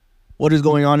What is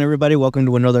going on, everybody? Welcome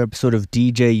to another episode of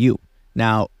DJU.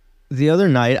 Now, the other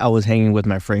night, I was hanging with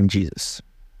my friend Jesus.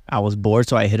 I was bored,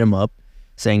 so I hit him up,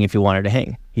 saying if he wanted to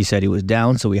hang. He said he was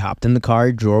down, so we hopped in the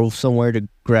car, drove somewhere to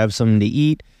grab something to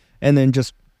eat, and then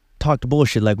just talked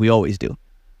bullshit like we always do.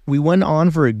 We went on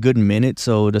for a good minute,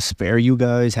 so to spare you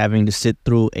guys having to sit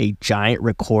through a giant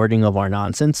recording of our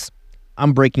nonsense,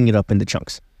 I'm breaking it up into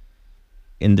chunks.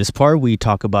 In this part, we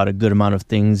talk about a good amount of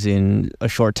things in a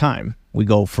short time. We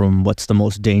go from what's the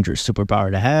most dangerous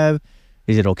superpower to have,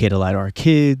 is it okay to lie to our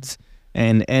kids,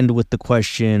 and end with the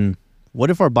question, what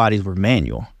if our bodies were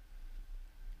manual?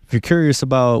 If you're curious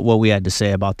about what we had to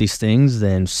say about these things,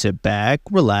 then sit back,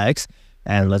 relax,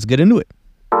 and let's get into it.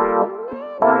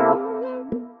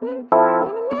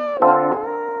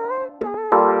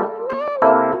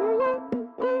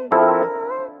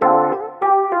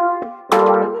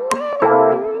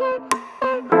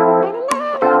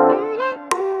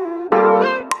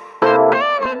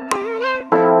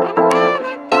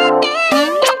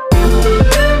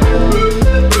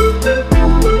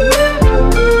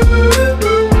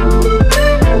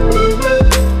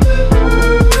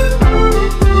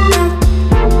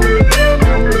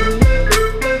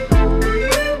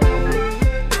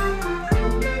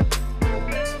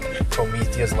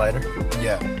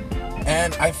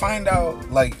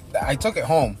 I took it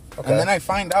home, and then I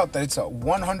find out that it's a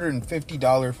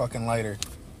 $150 fucking lighter.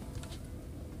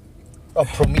 Oh,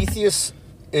 Prometheus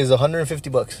is $150.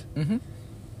 Mm-hmm.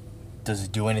 Does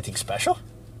it do anything special?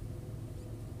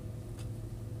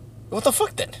 What the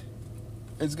fuck then?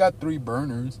 It's got 3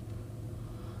 burners.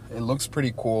 It looks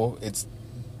pretty cool. It's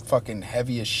fucking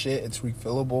heavy as shit. It's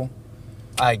refillable.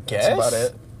 I guess. That's about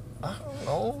it. I don't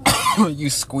know. You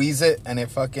squeeze it, and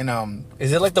it fucking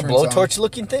Is it like the blowtorch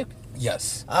looking thing?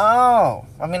 Yes. Oh,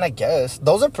 I mean, I guess.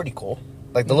 Those are pretty cool.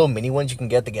 Like the little mini ones you can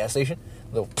get at the gas station.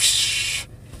 Little psh.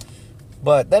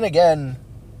 But then again,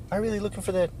 am I really looking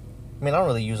for that? I mean, I don't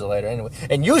really use a lighter anyway.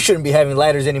 And you shouldn't be having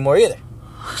lighters anymore either.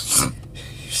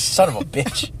 Son of a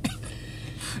bitch.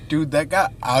 Dude, that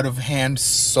got out of hand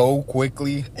so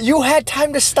quickly. You had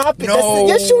time to stop it. No,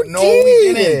 yes, you no, did.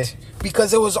 we didn't.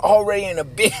 Because it was already in a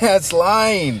big-ass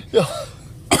line.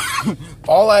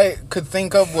 All I could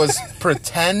think of was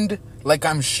pretend like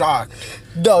I'm shocked.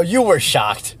 No, you were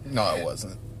shocked. No, I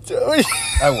wasn't. Dude.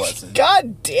 I wasn't.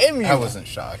 God damn you. I wasn't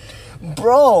shocked.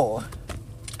 Bro.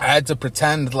 I had to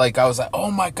pretend like I was like,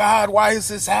 oh my God, why is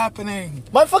this happening?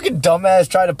 My fucking dumbass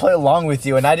tried to play along with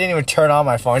you, and I didn't even turn on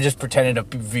my phone. I just pretended to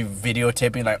be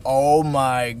videotaping like, oh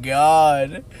my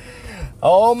God.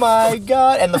 Oh my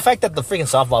God. And the fact that the freaking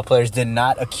softball players did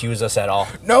not accuse us at all.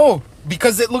 No,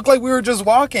 because it looked like we were just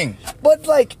walking. But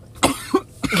like,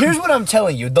 here's what I'm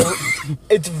telling you.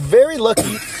 It's very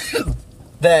lucky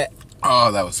that...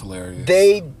 Oh, that was hilarious.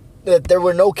 That there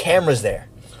were no cameras there.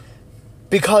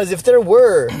 Because if there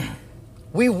were,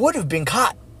 we would have been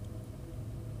caught.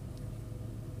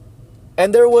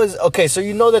 And there was... Okay, so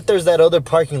you know that there's that other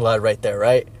parking lot right there,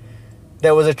 right?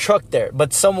 There was a truck there,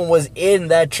 but someone was in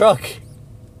that truck.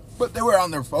 But they were on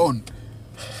their phone.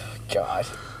 God.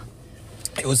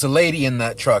 It was a lady in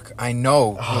that truck. I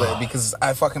know, because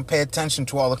I fucking pay attention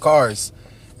to all the cars.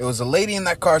 It was a lady in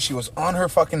that car. She was on her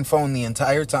fucking phone the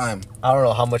entire time. I don't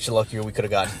know how much luckier we could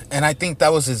have gotten. And I think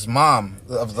that was his mom,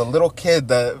 of the little kid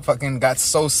that fucking got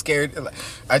so scared.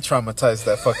 I traumatized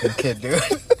that fucking kid, dude.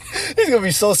 He's gonna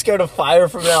be so scared of fire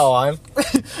from now on.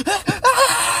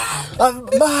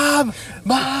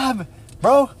 Mom,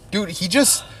 bro. Dude,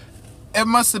 it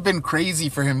must have been crazy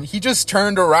for him. He just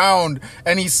turned around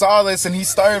and he saw this and he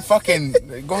started fucking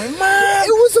going, Mom!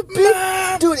 It was a big...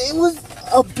 Mom! Dude, it was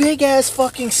a big-ass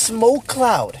fucking smoke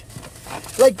cloud.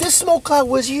 Like, this smoke cloud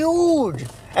was huge.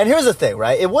 And here's the thing,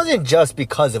 right? It wasn't just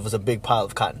because it was a big pile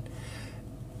of cotton.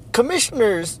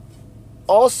 Commissioners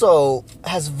also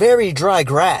has very dry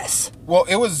grass. Well,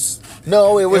 it was...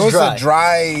 No, it was dry. It was a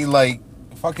dry, like,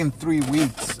 fucking 3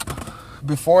 weeks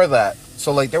before that.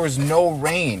 So, like, there was no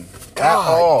rain. At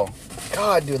all.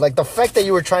 God, dude. Like, the fact that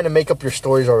you were trying to make up your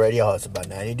stories already. Oh, it's about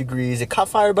 90 degrees. It caught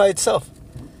fire by itself.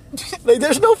 Like,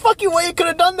 there's no fucking way it could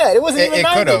have done that. It wasn't even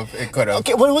 90. It could have.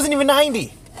 Okay, well, it wasn't even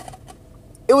 90.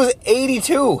 It was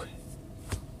 82.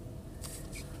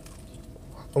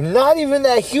 Not even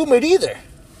that humid either.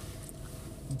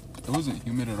 It wasn't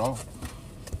humid at all.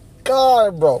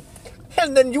 God, bro.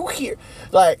 And then you hear,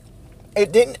 like,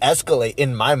 it didn't escalate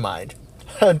in my mind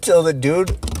until the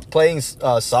dude playing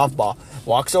softball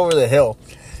walks over the hill,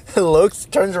 looks,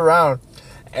 turns around,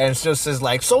 and just says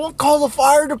like, someone call the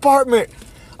fire department.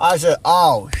 I said,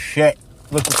 oh shit,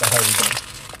 look what the hell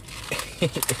he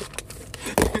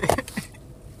did.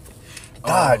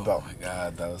 God, bro. Oh my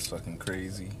God, that was fucking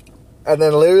crazy. And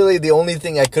then literally the only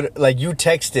thing I could, like, you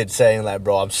texted saying like,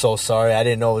 bro, I'm so sorry. I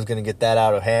didn't know it was going to get that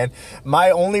out of hand.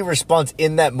 My only response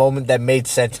in that moment that made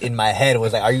sense in my head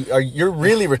was like, you're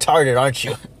really retarded, aren't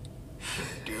you?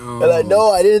 Dude. And I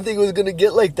know, I didn't think it was going to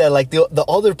get like that. Like the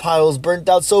other piles burnt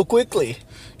out so quickly.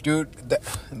 Dude,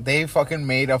 they fucking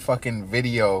made a fucking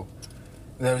video.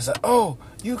 There was like, oh,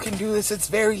 you can do this. It's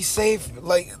very safe.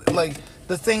 Like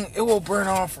the thing, it will burn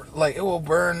off. Like, it will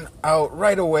burn out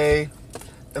right away.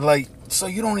 Like, so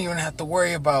you don't even have to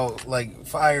worry about, like,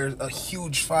 fire, a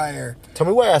huge fire. Tell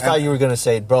me why I thought you were going to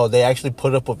say, bro, they actually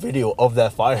put up a video of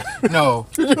that fire. No.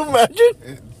 Could you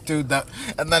imagine? Dude,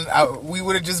 and then we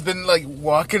would have just been, like,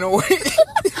 walking away.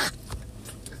 It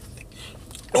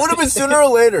would have been sooner or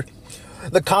later.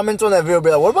 The comments on that video would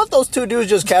be like, what about those two dudes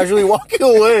just casually walking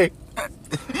away?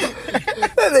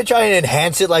 And they try and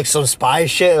enhance it like some spy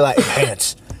shit. Like,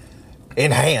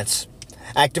 enhance.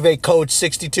 Activate code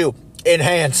 62.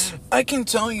 Enhance. I can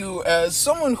tell you, as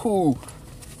someone who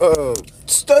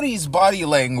studies body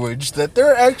language, that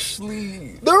they're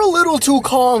a little too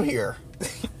calm here.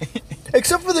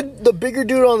 Except for the bigger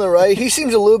dude on the right, he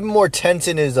seems a little bit more tense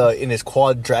in his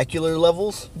quadracular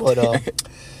levels. But I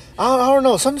don't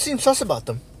know, something seems sus about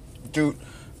them. Dude,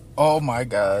 oh my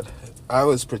god, I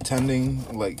was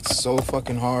pretending like so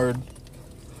fucking hard.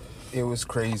 It was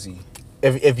crazy.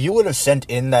 If you would have sent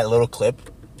in that little clip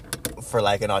for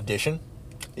like an audition,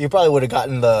 you probably would have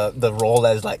gotten the role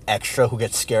as like extra who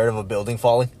gets scared of a building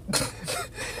falling.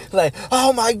 Like,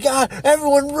 oh my god,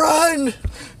 everyone run!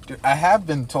 Dude, I have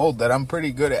been told that I'm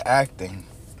pretty good at acting,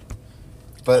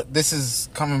 but this is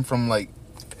coming from like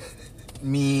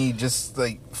me just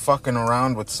like fucking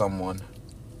around with someone.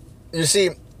 You see,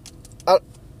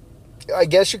 I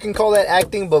guess you can call that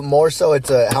acting, but more so it's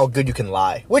how good you can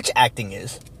lie, which acting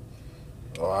is.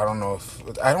 Oh, I don't know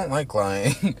if I don't like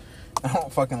lying. I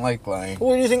don't fucking like lying.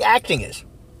 What do you think acting is?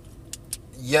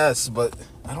 Yes, but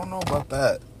I don't know about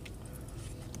that.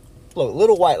 Look,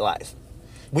 little white lies.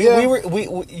 We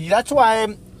that's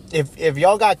why if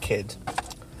y'all got kids,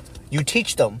 you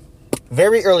teach them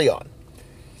very early on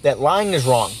that lying is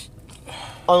wrong,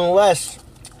 unless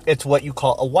it's what you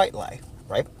call a white lie,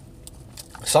 right?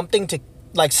 Something to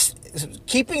like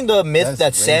keeping the myth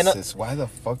that Santa. Why the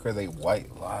fuck are they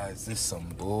white lies? This is some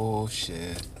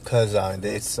bullshit. Because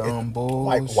it's some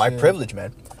bullshit. White privilege,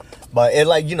 man. But it,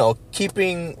 like, you know,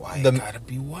 keeping why the gotta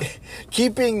be white?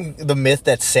 Keeping the myth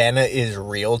that Santa is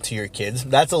real to your kids,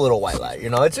 that's a little white lie. You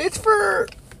know, it's for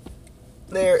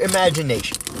their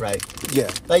imagination, right? Yeah.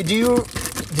 Like,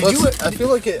 I feel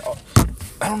like it.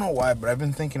 I don't know why, but I've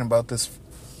been thinking about this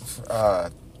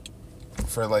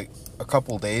for like a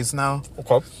couple days now.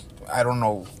 Okay. I don't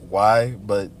know why,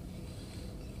 but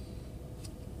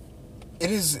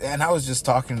it is. And I was just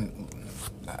talking.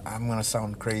 I'm gonna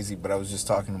sound crazy, but I was just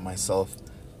talking to myself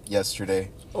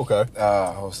yesterday. Okay.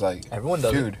 I was like, everyone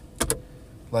does, dude.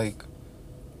 Like,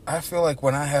 I feel like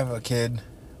when I have a kid,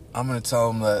 I'm gonna tell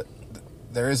him that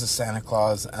there is a Santa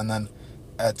Claus, and then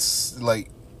at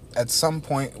some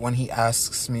point when he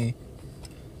asks me,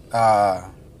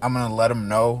 I'm gonna let him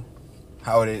know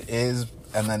how it is,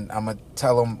 and then I'm gonna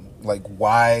tell him like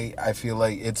why I feel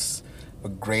like it's a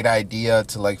great idea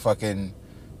to like fucking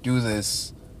do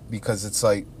this. Because it's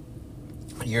like,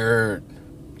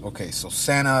 so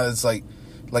Santa is like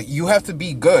you have to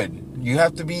be good. You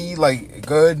have to be like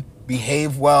good,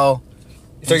 behave well.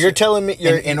 So you're telling me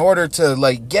in order to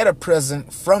like get a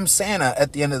present from Santa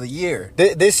at the end of the year.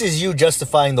 This is you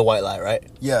justifying the white lie, right?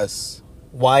 Yes.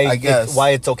 Why? I guess.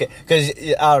 Why it's okay? Because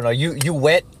I don't know. You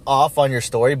went off on your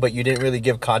story, but you didn't really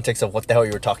give context of what the hell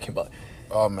you were talking about.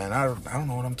 Oh man, I don't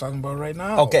know what I'm talking about right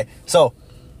now. Okay, so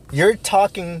you're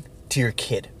talking to your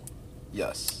kid.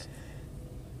 Yes.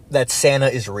 That Santa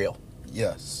is real.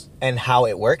 Yes. And how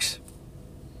it works?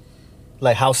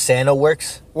 Like how Santa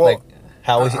works? Well, like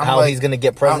how he's going to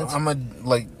get presents? I'm going to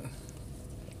like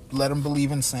let him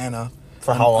believe in Santa.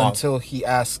 For how long? Until he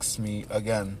asks me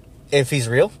again. If he's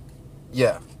real?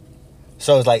 Yeah.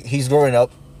 So it's like he's growing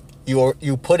up.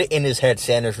 You put it in his head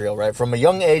Santa's real, right? From a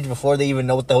young age, before they even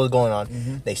know what the hell is going on.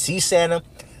 Mm-hmm. They see Santa.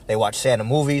 They watch Santa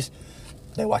movies.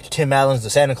 They watch Tim Allen's The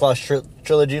Santa Claus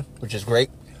trilogy, which is great.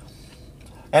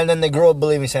 And then they grow up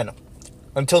believing Santa.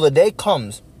 Until the day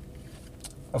comes,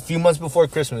 a few months before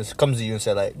Christmas, comes to you and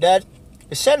says, like, Dad,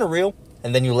 is Santa real?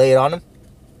 And then you lay it on him.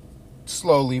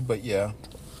 Slowly, but yeah.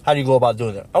 How do you go about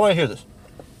doing that? I want to hear this.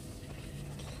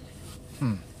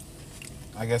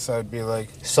 I guess I would be like...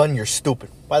 Son, you're stupid.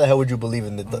 Why the hell would you believe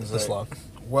in this long?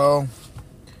 Well,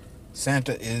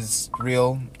 Santa is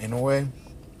real in a way.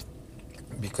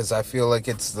 Because I feel like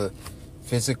it's the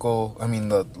physical,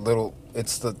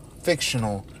 it's the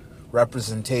fictional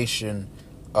representation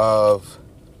of,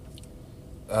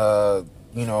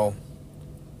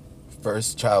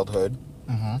 first childhood.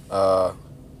 Mm-hmm.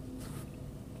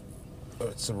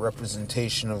 It's a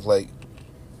representation of like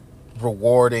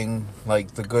rewarding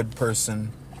like the good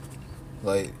person.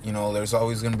 Like, there's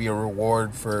always going to be a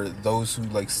reward for those who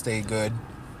like stay good.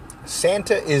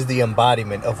 Santa is the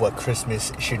embodiment of what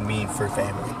Christmas should mean for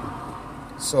family.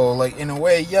 So like in a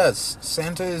way, yes,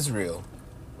 Santa is real.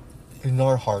 In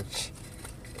our hearts.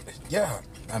 Yeah,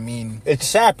 I mean, It's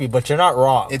sappy, but you're not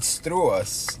wrong. it's through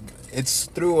us. It's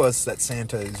through us that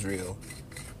Santa is real.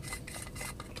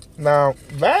 Now,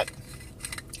 that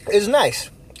is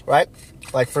nice, right?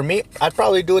 Like, for me, I'd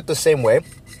probably do it the same way.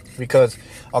 Because,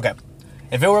 okay,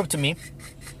 if it were up to me,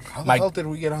 How the Like- hell did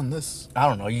we get on this? I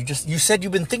don't know, you said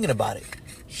you've been thinking about it.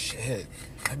 Shit,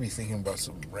 I'd be thinking about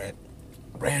some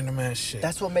random ass shit.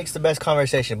 That's what makes the best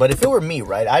conversation. But if it were me,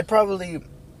 right, I'd probably,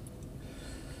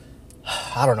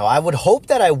 I don't know, I would hope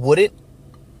that I wouldn't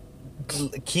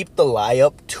keep the lie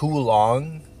up too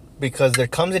long, because there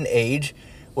comes an age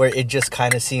where it just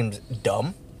kind of seems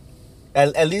dumb,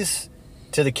 at least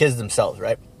to the kids themselves,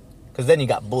 right? Because then you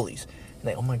got bullies.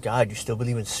 Like, oh my God, you still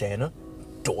believe in Santa?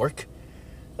 Dork.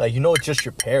 Like, it's just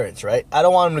your parents, right? I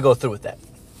don't want them to go through with that.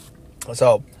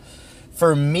 So,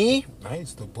 for me, I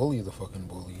used to bully the fucking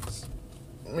bullies.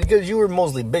 because you were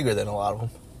mostly bigger than a lot of them.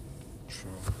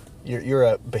 True. You're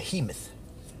a behemoth.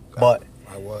 But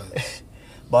I was.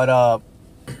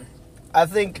 I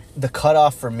think the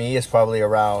cutoff for me is probably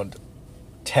around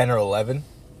 10 or 11,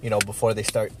 before they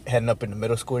start heading up into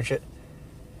middle school and shit.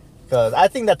 Because I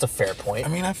think that's a fair point. I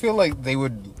mean, I feel like they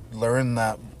would learn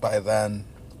that by then.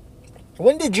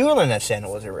 When did you learn that Santa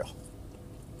wasn't real?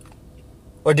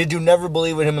 Or did you never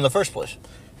believe in him in the first place?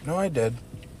 No, I did.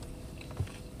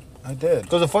 I did.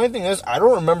 Because the funny thing is, I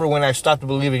don't remember when I stopped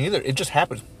believing either. It just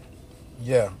happened.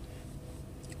 Yeah.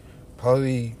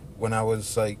 Probably when I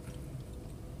was like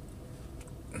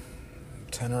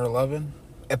 10 or 11.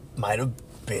 It might have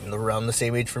been around the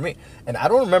same age for me. And I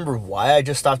don't remember why I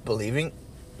just stopped believing.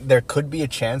 There could be a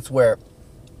chance where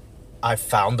I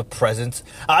found the presents.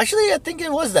 Actually, I think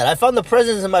it was that. I found the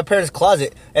presents in my parents'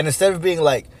 closet, and instead of being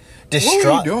like distraught,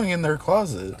 What were you doing in their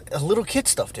closet? little kid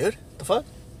stuff, dude. The fuck?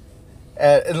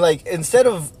 And like, instead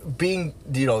of being,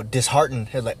 disheartened,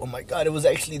 and like, oh my God, it was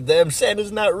actually them.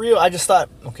 Santa's not real. I just thought,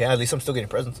 okay, at least I'm still getting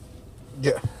presents.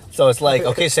 Yeah. So it's like,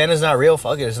 okay, Santa's not real.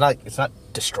 Fuck it. It's not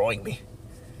destroying me.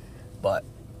 But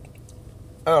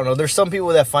I don't know. There's some people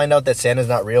that find out that Santa's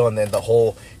not real, and then the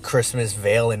whole Christmas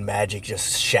veil and magic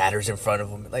just shatters in front of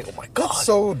them. Like, oh my God. That's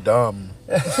so dumb.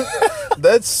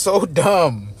 That's so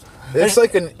dumb. It's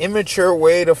like an immature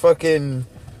way to fucking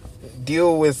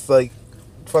deal with like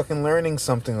fucking learning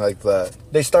something like that.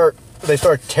 They start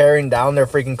tearing down their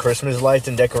freaking Christmas lights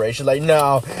and decorations. Like,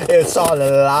 no, it's all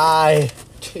a lie.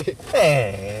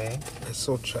 Eh. It's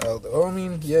so child. Oh, I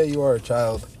mean, yeah, you are a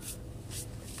child.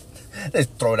 They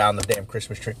throw down the damn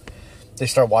Christmas tree. They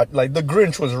start watching, like, the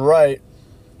Grinch was right.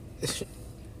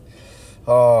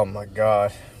 Oh my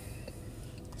God.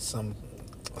 Some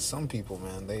people,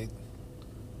 man, they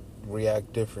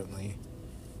react differently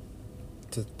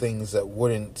to things that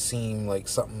wouldn't seem like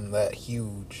something that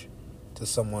huge to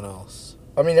someone else.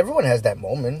 I mean, everyone has that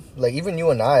moment. Like, even you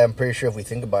and I'm pretty sure if we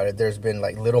think about it, there's been,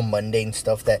 like, little mundane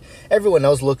stuff that everyone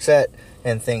else looks at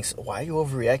and thinks, why are you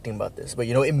overreacting about this? But,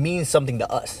 it means something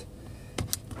to us.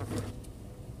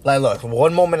 Like, look,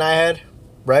 one moment I had,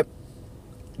 right?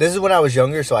 This is when I was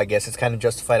younger, so I guess it's kind of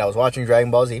justified. I was watching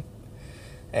Dragon Ball Z,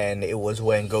 and it was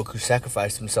when Goku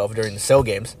sacrificed himself during the Cell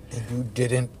games. And you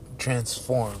didn't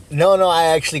transform. No, I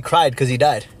actually cried because he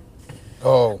died.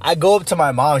 Oh. I go up to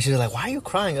my mom, and she's like, why are you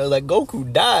crying? I was like,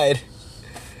 Goku died.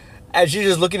 And she's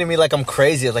just looking at me like I'm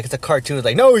crazy. Like, it's a cartoon. It's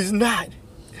like, no, he's not.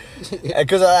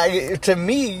 Because to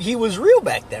me, he was real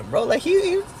back then, bro. Like,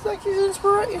 he's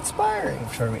inspiring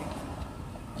for me.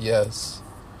 Yes.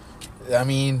 I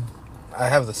mean, I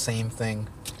have the same thing.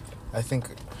 I think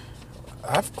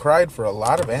I've cried for a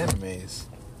lot of animes.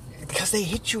 Because they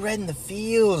hit you right in the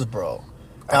feels, bro.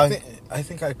 I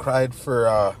think I cried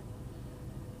for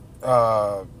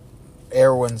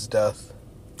Erwin's death.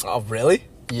 Oh, really?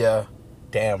 Yeah.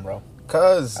 Damn, bro.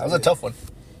 Cause That was a tough one.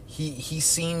 He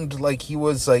seemed like he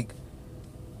was like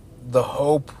the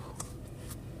hope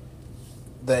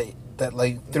that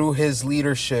like through his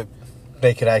leadership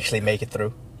They could actually make it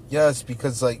through. Yes,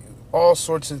 because like all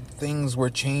sorts of things were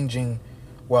changing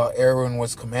while Erwin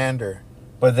was commander.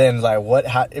 But then, like,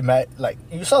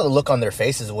 you saw the look on their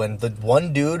faces when the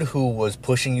one dude who was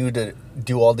pushing you to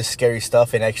do all this scary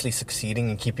stuff and actually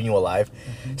succeeding and keeping you alive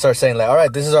starts saying, like, all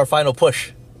right, this is our final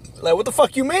push. Like, what the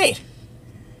fuck you mean?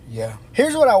 Yeah.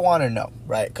 Here's what I want to know,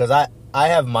 right? Because I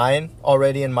have mine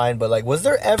already in mind, but like, was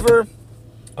there ever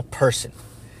a person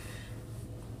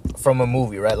from a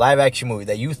movie, right, live action movie,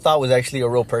 that you thought was actually a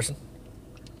real person?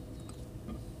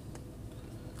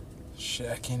 Shit,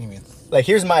 I can't even. Like,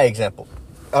 here's my example.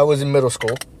 I was in middle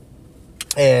school,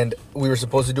 and we were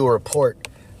supposed to do a report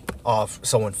of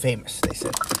someone famous, they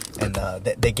said. And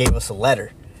they gave us a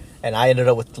letter, and I ended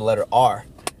up with the letter R.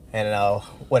 And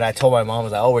when I told my mom, I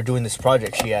was like, oh, we're doing this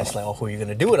project, she asked, like, oh, who are you going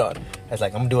to do it on? I was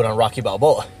like, I'm going to do it on Rocky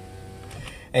Balboa.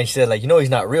 And she said, like, you know he's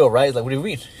not real, right? I was like, what do you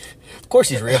mean? Of course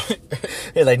he's real.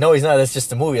 He's like, no, he's not. That's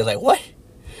just a movie. I was like, what?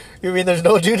 You mean there's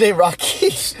no dude named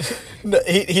Rocky? No,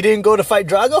 he didn't go to fight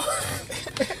Drago?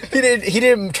 He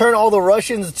didn't turn all the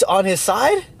Russians on his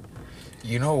side?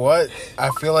 You know what?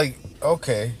 I feel like,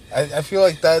 okay. I feel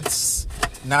like that's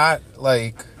not,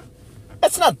 like...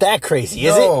 That's not that crazy,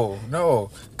 is it? No.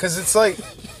 Because it's like,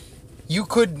 you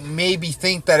could maybe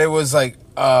think that it was like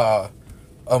a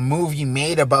movie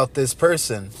made about this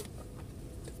person.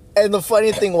 And the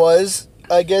funny thing was,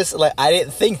 I guess, like, I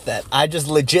didn't think that. I just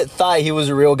legit thought he was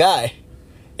a real guy.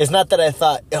 It's not that I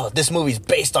thought, oh, this movie's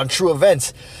based on true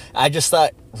events. I just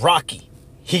thought, Rocky,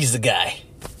 he's the guy.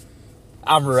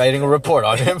 I'm writing a report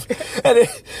on him.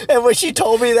 And when she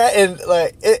told me that, and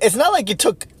like, it's not like it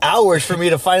took hours for me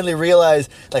to finally realize,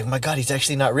 like, my God, he's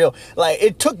actually not real. Like,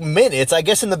 it took minutes. I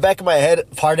guess in the back of my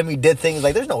head, part of me did things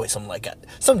like, there's no way some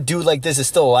dude like this is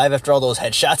still alive after all those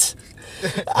headshots.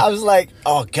 I was like,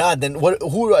 oh God, then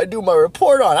who do I do my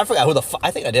report on? I forgot I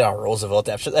think I did on Roosevelt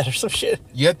after that or some shit.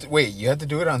 You had to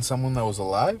do it on someone that was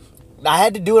alive? I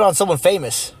had to do it on someone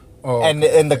famous. Oh, and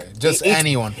just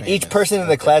anyone famous. Each person in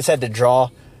the class had to draw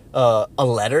a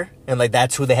letter, and like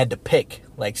that's who they had to pick.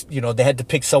 Like, you know, they had to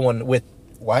pick someone with.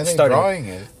 Why are they drawing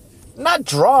it? Not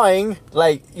drawing,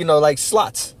 like, you know, like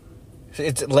slots.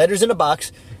 It's letters in a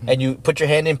box, and you put your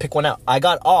hand in, pick one out. I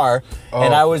got R,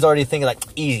 and I was already thinking like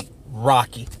easy,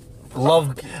 Rocky. I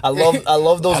love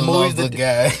those movies. Love the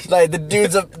guy. Like the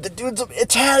dude's a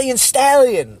Italian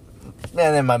stallion. And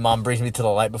then my mom brings me to the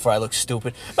light before I look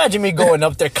stupid. Imagine me going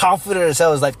up there confident as hell.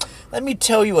 I was like, let me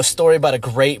tell you a story about a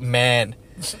great man.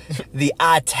 The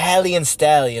Italian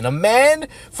stallion. A man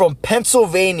from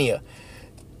Pennsylvania.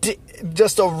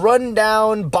 Just a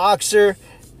rundown boxer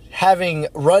having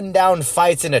rundown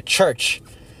fights in a church.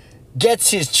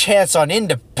 Gets his chance on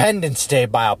Independence Day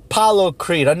by Apollo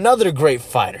Creed. Another great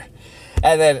fighter.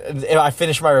 And then I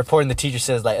finished my report, and the teacher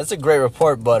says, like, that's a great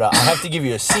report, but I have to give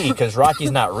you a C because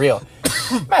Rocky's not real.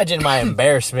 Imagine my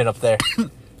embarrassment up there.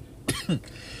 But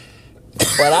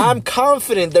I'm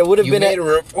confident there would have been... You made a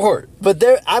report. But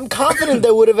I'm confident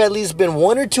there would have at least been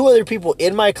one or two other people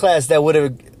in my class that would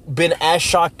have been as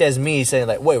shocked as me, saying,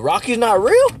 like, wait, Rocky's not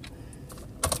real?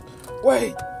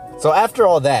 Wait. So after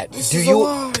all that,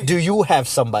 do you have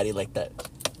somebody like that?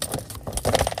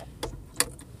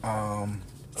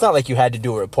 It's not like you had to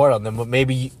do a report on them, but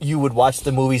maybe you would watch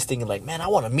the movies thinking like, man, I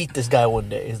want to meet this guy one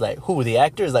day. He's like, who, the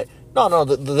actor? He's like, no,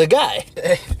 the guy.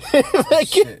 Like,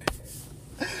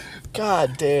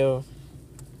 God damn.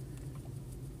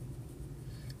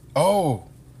 Oh,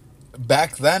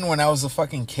 back then when I was a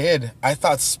fucking kid, I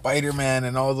thought Spider-Man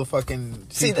and all the fucking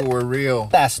people were real.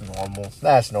 That's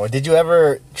normal. Did you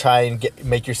ever try and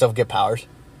make yourself get powers?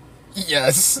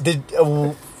 Yes.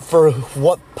 For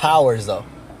what powers though?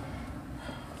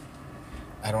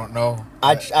 I don't know.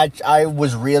 I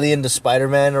was really into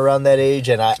Spider-Man around that age,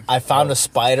 and I found a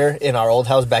spider in our old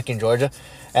house back in Georgia,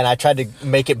 and I tried to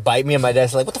make it bite me, and my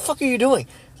dad's like, what the fuck are you doing?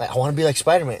 Like, I want to be like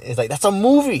Spider-Man. It's like, that's a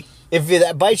movie. If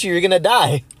that bites you, you're going to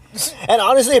die. And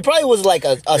honestly, it probably was like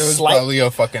it was slight... probably a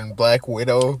fucking Black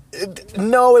Widow.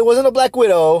 No, it wasn't a Black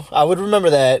Widow. I would remember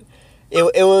that.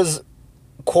 It was...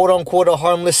 quote-unquote a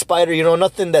harmless spider, you know,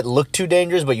 nothing that looked too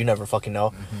dangerous, but you never fucking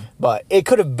know. But it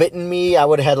could have bitten me. I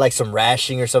would have had like some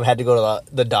rashing or something, had to go to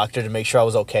the doctor to make sure I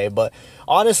was okay. But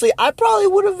honestly, I probably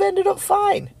would have ended up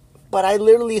fine. But I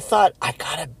literally thought, I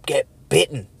gotta get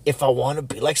bitten if I want to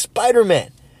be like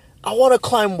Spider-Man. I want to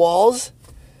climb walls.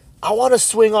 I want to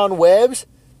swing on webs.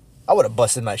 I would have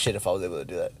busted my shit if I was able to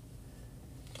do that.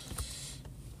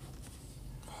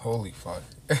 Holy fuck.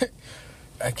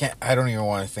 I don't even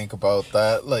want to think about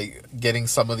that, like, getting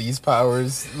some of these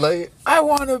powers. Like, I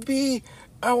want to be,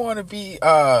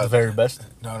 the very best?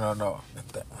 No.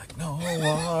 Like, no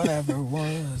one ever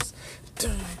was.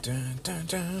 Dun, dun, dun,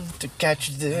 dun. To catch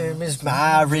them is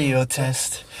my real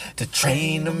test. To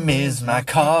train them is my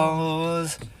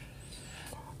cause.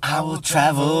 I will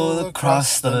travel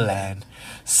across the land,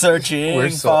 searching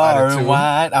far and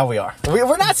wide. Oh, we are.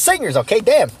 We're not singers, okay?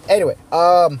 Damn. Anyway,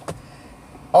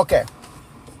 okay.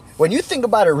 When you think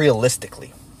about it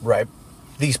realistically, right,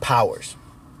 these powers,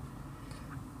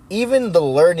 even the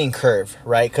learning curve,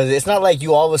 right? Because it's not like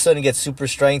you all of a sudden get super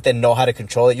strength and know how to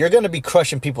control it. You're going to be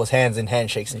crushing people's hands in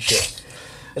handshakes and shit.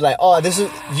 It's like, oh, this is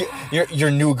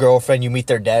your new girlfriend. You meet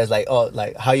their dad. It's like, oh,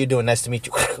 like, how you doing? Nice to meet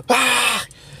you.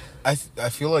 I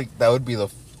feel like that would be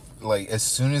like, as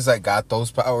soon as I got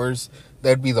those powers,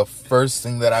 that'd be the first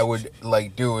thing that I would,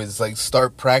 like, do is, like,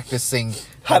 start practicing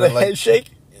How to like,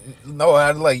 handshake? No,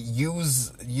 how to, like,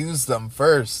 use them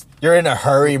first. You're in a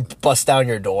hurry, bust down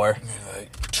your door,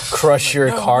 crush your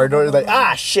car door. Like,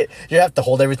 ah, shit. You have to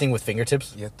hold everything with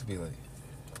fingertips. You have to be,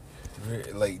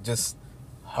 like, just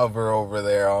hover over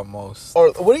there almost.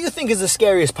 Or what do you think is the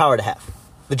scariest power to have?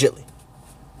 Legitly.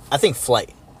 I think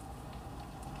flight.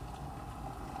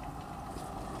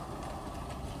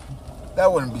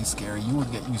 That wouldn't be scary. You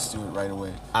would get used to it right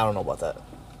away. I don't know about that.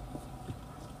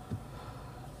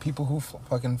 People who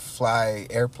fucking fly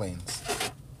airplanes.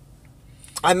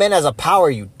 I meant as a power,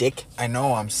 you dick. I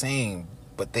know, I'm saying,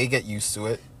 but they get used to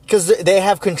it. Because they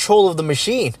have control of the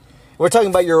machine. We're talking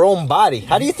about your own body.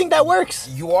 How do you think that works?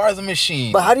 You are the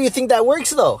machine. But how do you think that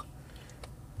works, though?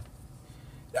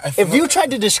 If you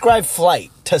tried to describe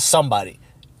flight to somebody,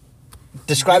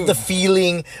 describe the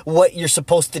feeling, what you're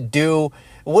supposed to do,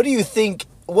 what do you think,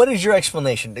 what is your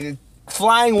explanation?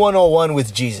 Flying 101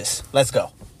 with Jesus. Let's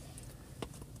go.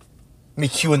 Me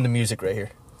cueing the music right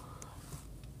here.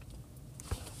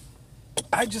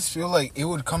 I just feel like it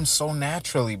would come so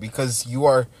naturally because you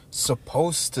are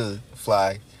supposed to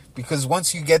fly. Because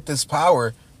once you get this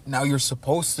power, now you're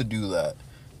supposed to do that.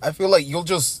 I feel like you'll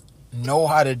just know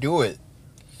how to do it.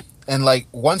 And, like,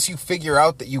 once you figure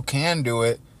out that you can do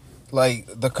it, like,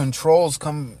 the controls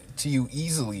come to you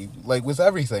easily, like, with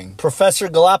everything. Professor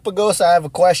Galapagos, I have a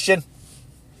question.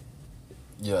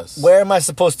 Yes. Where am I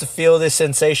supposed to feel this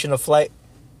sensation of flight?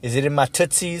 Is it in my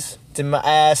tootsies? It's in my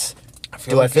ass?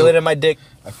 Do I feel it in my dick?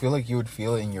 I feel like you would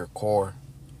feel it in your core.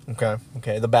 Okay.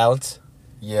 The balance?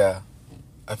 Yeah.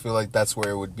 I feel like that's where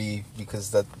it would be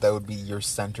because that would be your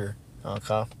center.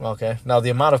 Okay. Now, the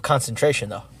amount of concentration,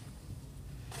 though.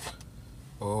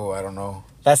 Oh, I don't know.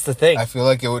 That's the thing. I feel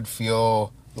like it would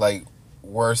feel, like,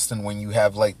 worse than when you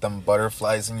have, like, them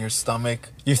butterflies in your stomach.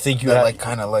 You think like,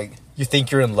 kind of, like... You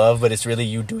think you're in love, but it's really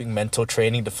you doing mental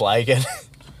training to fly again?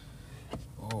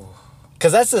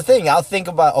 Because that's the thing. I'll think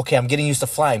about, okay, I'm getting used to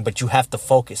flying, but you have to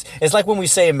focus. It's like when we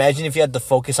say, imagine if you had to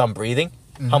focus on breathing,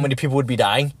 how many people would be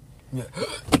dying? Yeah.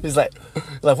 It's like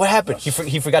what happened?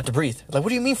 He forgot to breathe. Like, what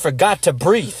do you mean forgot to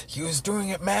breathe? He was doing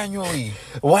it manually.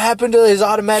 What happened to his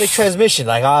automatic transmission?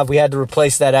 Like, we had to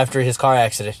replace that after his car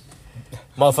accident.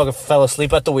 Motherfucker fell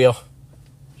asleep at the wheel.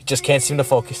 He just can't seem to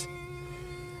focus.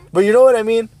 But you know what I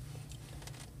mean?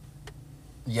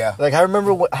 Yeah. Like, I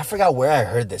remember, I forgot where I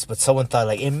heard this, but someone thought,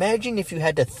 like, imagine if you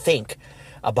had to think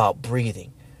about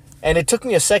breathing. And it took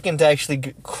me a second to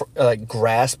actually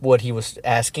grasp what he was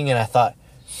asking, and I thought,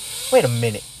 wait a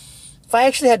minute. If I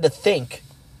actually had to think,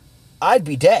 I'd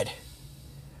be dead.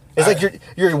 It's like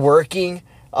you're working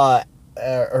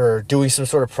or doing some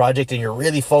sort of project, and you're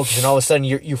really focused, and all of a sudden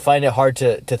you find it hard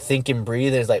to think and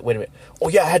breathe, and it's like, wait a minute. Oh,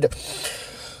 yeah, I had to...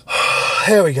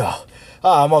 There we go.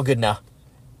 Oh, I'm all good now.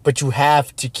 But you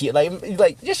have to keep,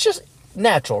 like it's just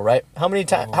natural, right? How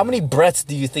many breaths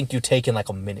do you think you take in, like,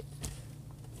 a minute?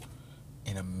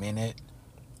 In a minute?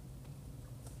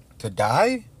 To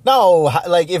die? No,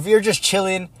 like, if you're just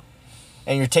chilling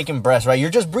and you're taking breaths, right?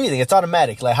 You're just breathing. It's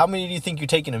automatic. Like, how many do you think you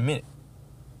take in a minute?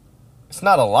 It's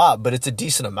not a lot, but it's a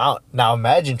decent amount. Now,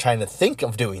 imagine trying to think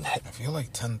of doing that. I feel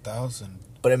like 10,000.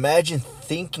 But imagine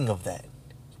thinking of that.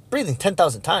 Breathing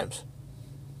 10,000 times.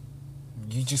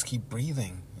 You just keep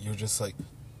breathing. You're just like...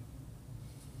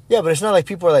 Yeah, but it's not like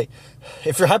people are like...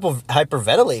 If you're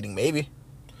hyperventilating, maybe.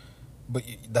 But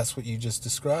that's what you just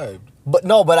described. But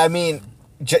I mean...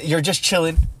 You're just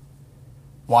chilling,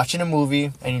 watching a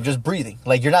movie, and you're just breathing.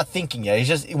 Like, you're not thinking yet. It's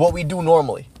just what we do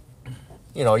normally.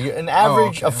 You know, you're an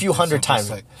average a few hundred times.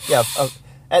 Like, yeah,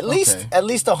 at least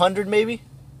 100, maybe.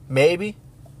 Maybe.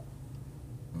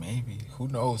 Who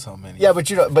knows how many? Yeah,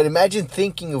 but imagine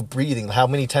thinking of breathing. How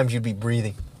many times you'd be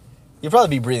breathing? You'd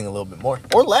probably be breathing a little bit more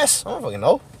or less. I don't fucking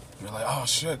know. You're like, oh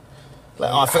shit.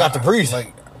 Like, oh, I forgot to breathe.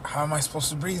 Like, how am I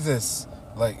supposed to breathe this?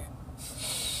 Like,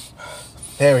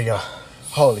 there we go.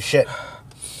 Holy shit.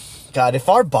 God, if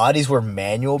our bodies were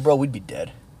manual, bro, we'd be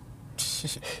dead.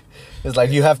 It's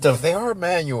like you have to... They are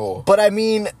manual. But I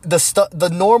mean, the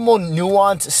normal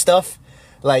nuanced stuff,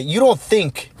 like, you don't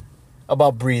think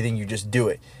about breathing, you just do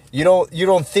it. You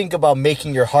don't think about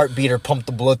making your heart beat or pump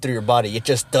the blood through your body. It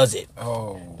just does it.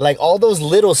 Oh. Like, all those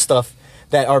little stuff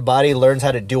that our body learns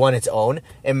how to do on its own,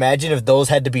 imagine if those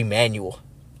had to be manual.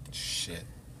 Shit.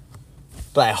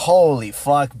 Like, holy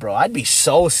fuck, bro. I'd be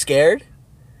so scared.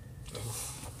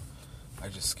 I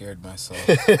just scared myself.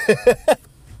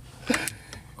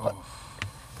 Oh.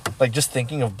 Like, just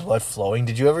thinking of blood flowing,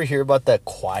 did you ever hear about that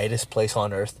quietest place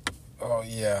on earth? Oh,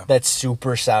 yeah. That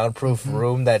super soundproof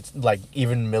room that, like,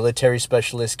 even military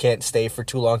specialists can't stay for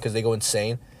too long because they go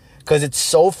insane? Because it's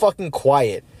so fucking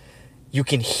quiet. You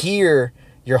can hear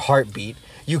your heartbeat.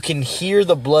 You can hear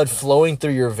the blood flowing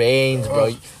through your veins,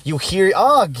 bro. You hear...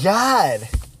 Oh, God.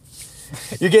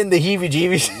 You're getting the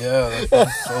heebie-jeebies. Yeah,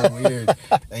 that's so weird.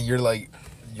 And you're like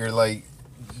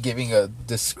giving a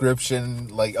description,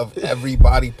 like, of every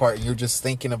body part. And you're just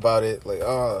thinking about it, like,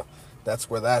 oh, that's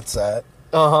where that's at.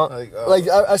 Like,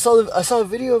 I saw a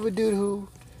video of a dude who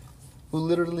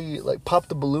literally, like, popped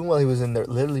the balloon while he was in there.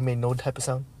 Literally made no type of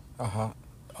sound. It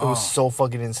was so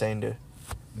fucking insane, dude.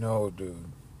 No, dude.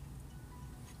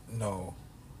 No.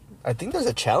 I think there's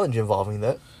a challenge involving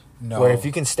that. No. Where if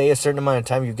you can stay a certain amount of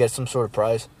time, you get some sort of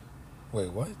prize.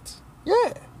 Wait, what?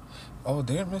 Yeah. Oh,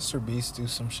 didn't Mr. Beast do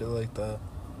some shit like that?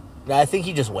 I think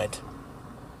he just went.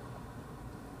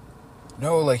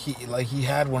 No, like he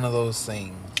had one of those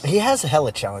things. He has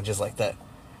hella challenges like that.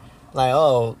 Like,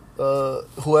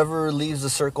 whoever leaves the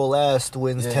circle last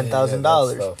wins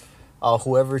 $10,000.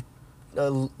 Whoever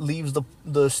leaves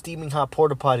the steaming hot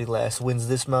porta potty last wins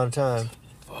this amount of time.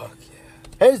 Fuck yeah.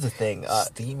 Here's the thing.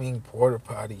 Steaming porta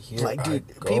potty here. Like, dude,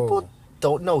 people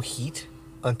don't know heat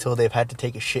until they've had to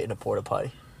take a shit in a porta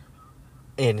potty.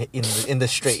 In the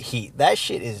straight heat. That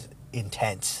shit is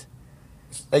intense.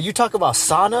 Like, you talk about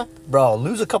sauna, bro,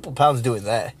 lose a couple pounds doing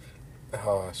that.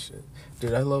 Oh, shit.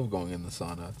 Dude, I love going in the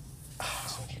sauna.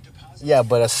 Yeah,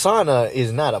 but a sauna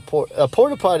is not a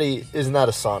porta potty is not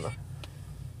a sauna.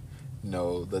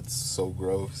 No, that's so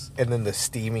gross. And then the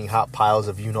steaming hot piles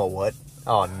of you know what.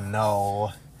 Oh,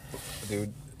 no.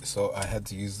 Dude, so I had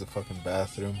to use the fucking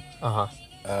bathroom.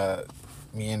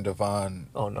 Me and Devon,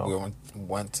 oh, no. we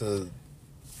went to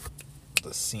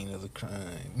the scene of the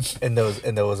crime. And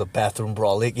there was a bathroom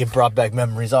brawl. It brought back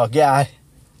memories. Oh, yeah.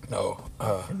 No.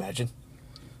 Imagine.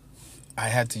 I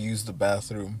had to use the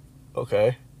bathroom.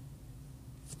 Okay.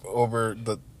 Over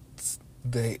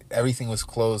everything was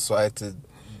closed, so I had to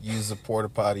use the porta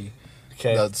potty.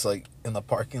 Okay. That's like in the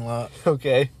parking lot.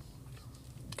 Okay.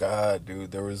 God,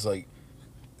 dude, there was like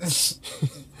it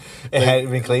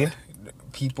hadn't been cleaned?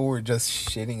 People were just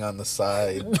shitting on the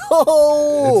side.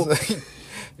 No! It's like,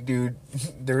 dude,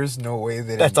 there's no way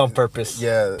that... That's on purpose.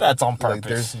 Yeah. That's on purpose. Like,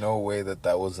 there's no way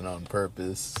that wasn't on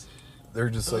purpose. They're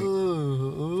just like...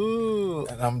 Ooh.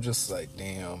 And I'm just like,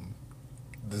 damn,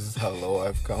 this is how low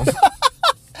I've come.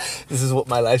 This is what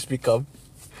my life's become.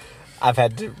 I've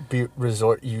had to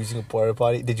resort using a porta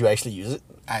potty. Did you actually use it?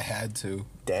 I had to.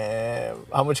 Damn.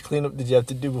 How much cleanup did you have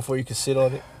to do before you could sit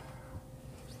on it?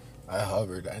 I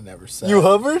hovered. I never sat. You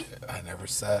hovered? I never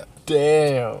sat.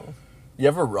 Damn. You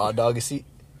ever raw dog a seat?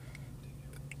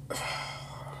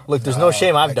 Look, there's no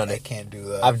shame. I've done it. I can't do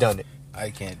that. I've done it. I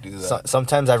can't do that.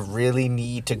 Sometimes I really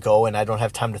need to go and I don't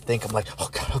have time to think. I'm like, oh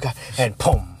God. And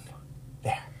boom.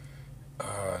 There.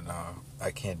 No.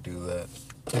 I can't do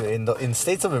that. In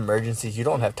states of emergencies, you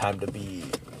don't have time to be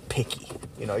picky.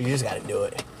 You know, you just got to do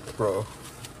it. Bro.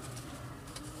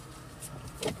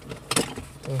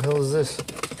 What the hell is this?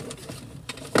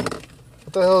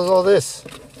 What the hell is all this?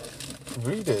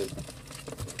 Read it.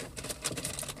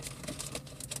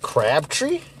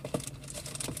 Crabtree?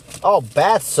 Oh,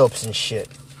 bath soaps and shit.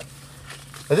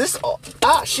 Is this...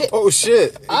 shit. Oh,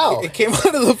 shit. Ow. It came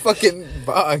out of the fucking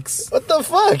box. What the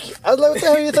fuck? I was like, what the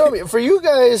hell are you throwing me? For you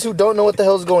guys who don't know what the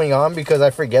hell's going on, because I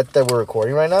forget that we're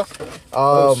recording right now.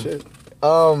 Oh, shit.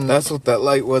 That's what that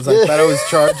light was. I thought I was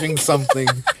charging something.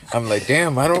 I'm like,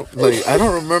 damn, I don't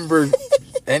remember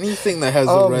anything that has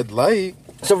a red light.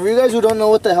 So for you guys who don't know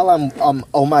what the hell I'm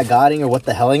oh my godding or what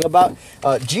the helling about,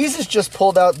 Jesus just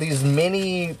pulled out these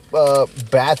mini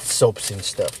bath soaps and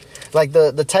stuff. Like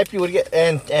the type you would get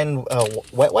and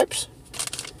wet wipes?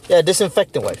 Yeah,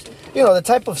 disinfectant wipes. You know, the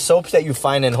type of soaps that you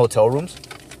find in hotel rooms.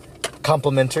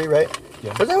 Complimentary, right?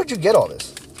 Yeah. Where the hell would you get all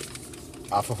this?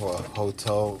 Off of a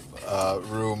hotel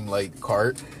room, like,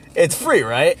 cart. It's free,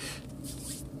 right?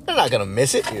 They're not gonna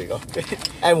miss it. Here you go.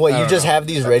 And what, you just have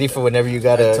these ready for whenever you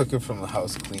gotta... I took it from the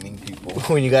house cleaning people.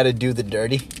 When you gotta do the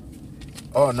dirty?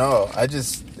 Oh, no. I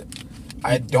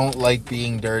don't like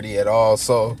being dirty at all.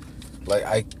 So,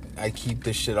 like, I keep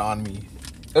this shit on me.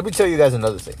 Let me tell you guys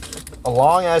another thing. A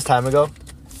long ass time ago,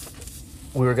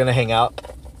 we were gonna hang out,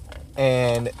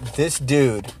 and this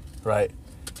dude, right,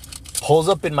 pulls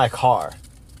up in my car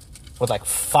with like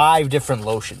 5 different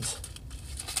lotions.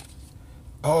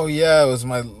 Oh, yeah, it was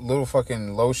my little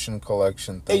fucking lotion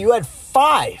collection thing. Hey, you had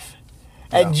 5.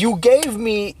 And you gave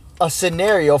me a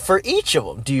scenario for each of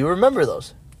them. Do you remember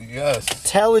those? Yes.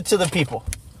 Tell it to the people.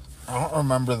 I don't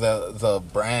remember the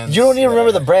brand. You don't even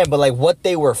remember the brand, but like what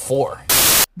they were for.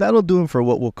 That'll do it for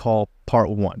what we'll call part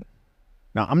 1.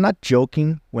 Now, I'm not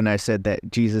joking when I said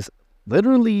that Jesus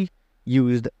literally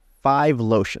used 5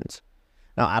 lotions.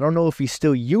 Now, I don't know if he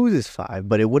still uses 5,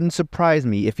 but it wouldn't surprise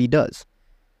me if he does.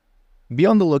 Be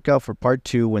on the lookout for part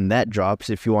 2 when that drops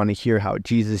if you want to hear how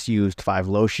Jesus used 5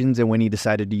 lotions and when he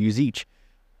decided to use each.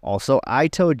 Also, I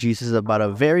tell Jesus about a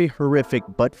very horrific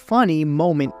but funny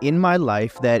moment in my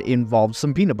life that involved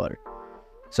some peanut butter.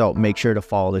 So make sure to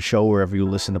follow the show wherever you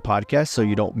listen to podcasts so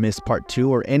you don't miss part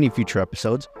 2 or any future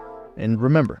episodes. And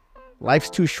remember, life's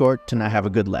too short to not have a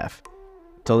good laugh.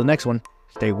 Till the next one,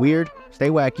 stay weird, stay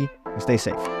wacky, and stay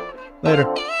safe.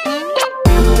 Later.